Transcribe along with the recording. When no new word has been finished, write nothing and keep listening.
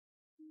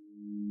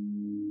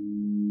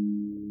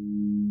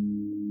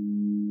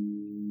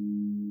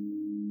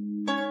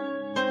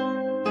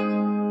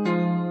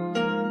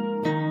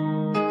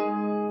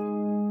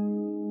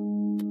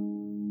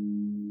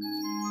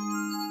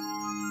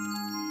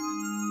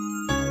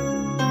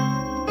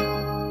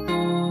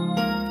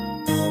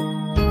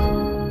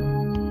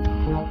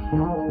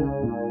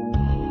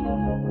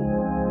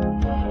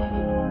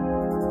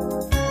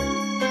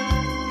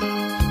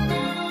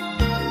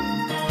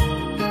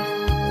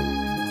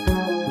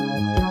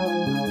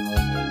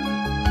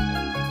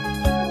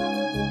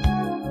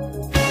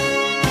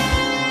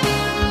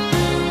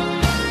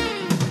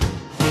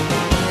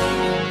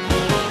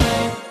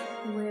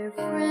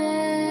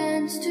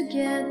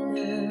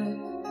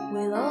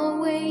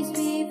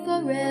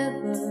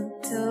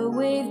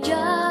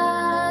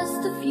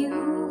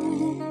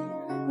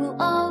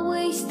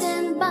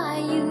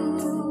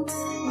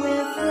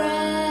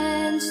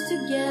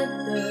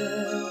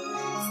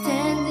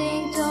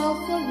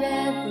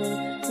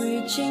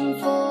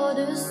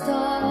the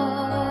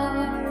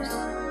stars.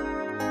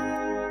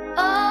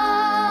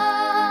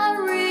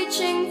 I'm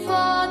reaching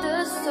for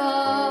the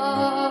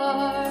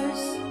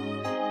stars.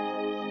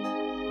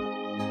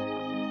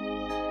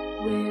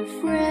 We're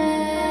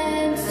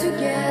friends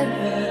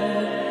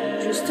together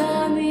through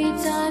stormy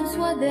times,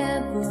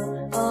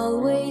 whatever.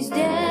 Always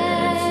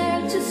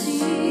there to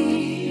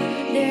see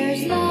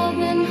there's love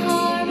and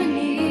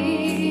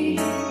harmony.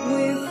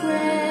 We're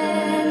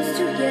friends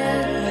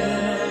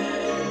together.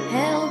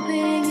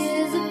 Helping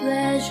is a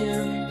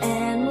pleasure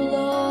and will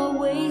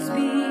always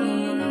be.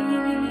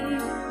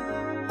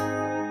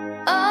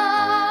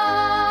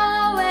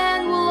 Oh,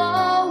 and will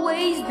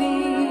always be.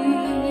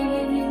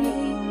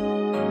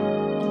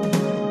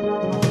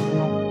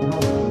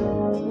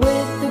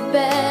 With the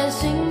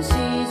passing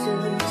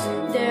seasons,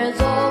 there's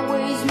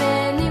always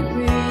many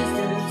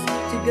reasons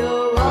to go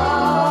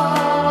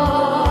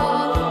on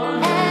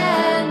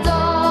and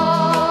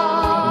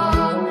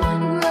on,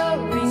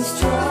 growing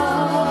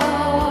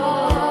strong,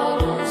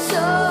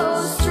 so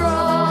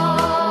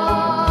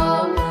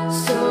strong,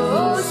 so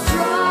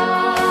strong.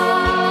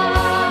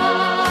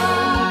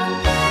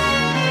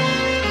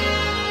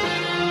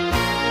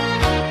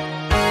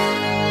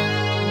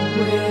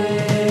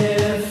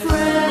 We're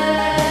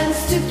friends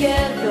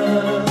together,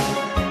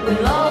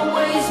 we'll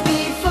always be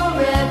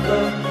forever,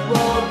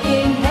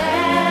 walking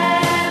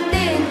hand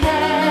in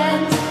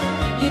hand,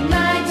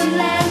 uniting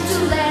land to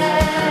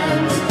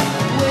land.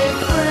 We're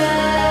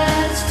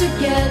friends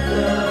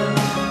together,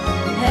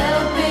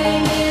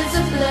 helping is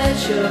a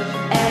pleasure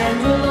and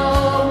will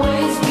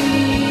always be.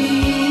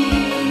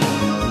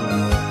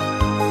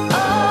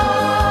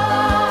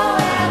 Oh,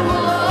 and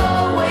will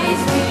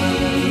always be.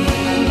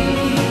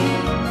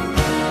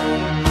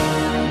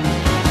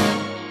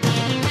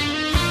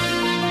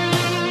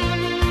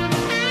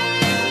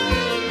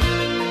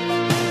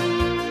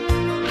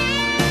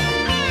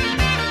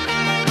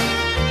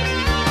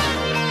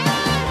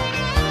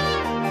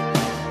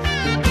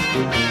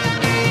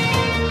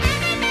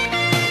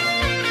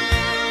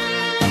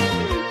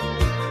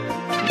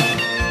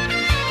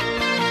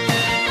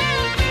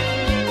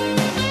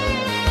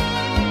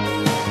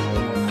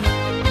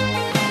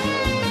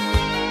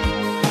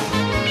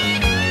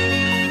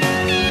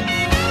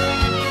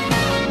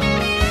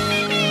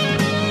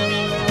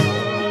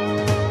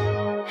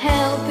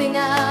 Helping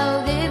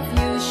out if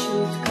you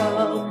should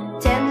call,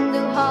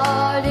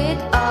 tender-hearted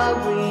are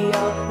we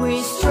all.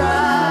 We strive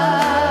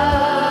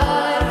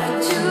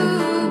to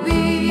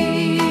be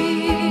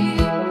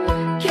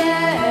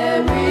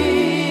caring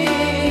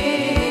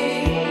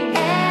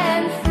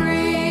and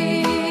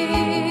free,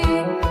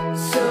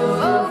 so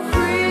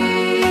free.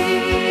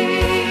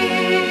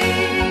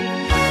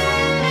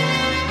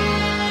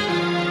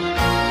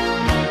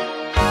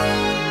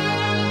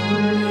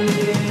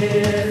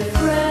 We're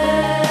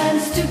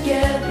friends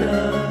together,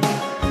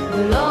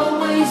 we'll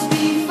always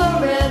be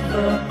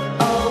forever,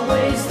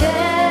 always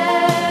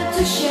there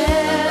to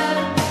share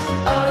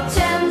our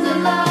tender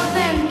love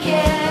and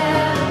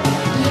care.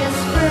 Yes,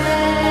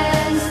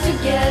 friends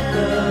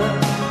together,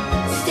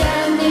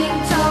 standing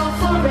tall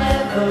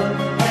forever,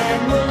 and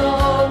we'll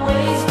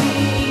always be.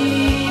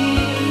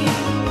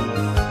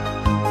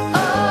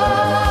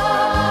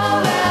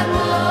 Oh, and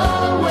we'll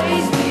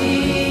always be.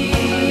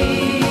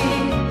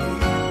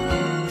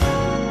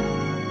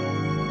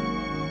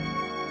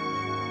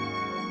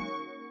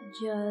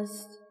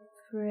 Just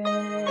friends.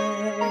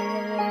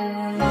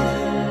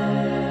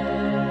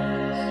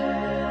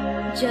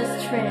 Just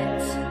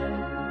friends.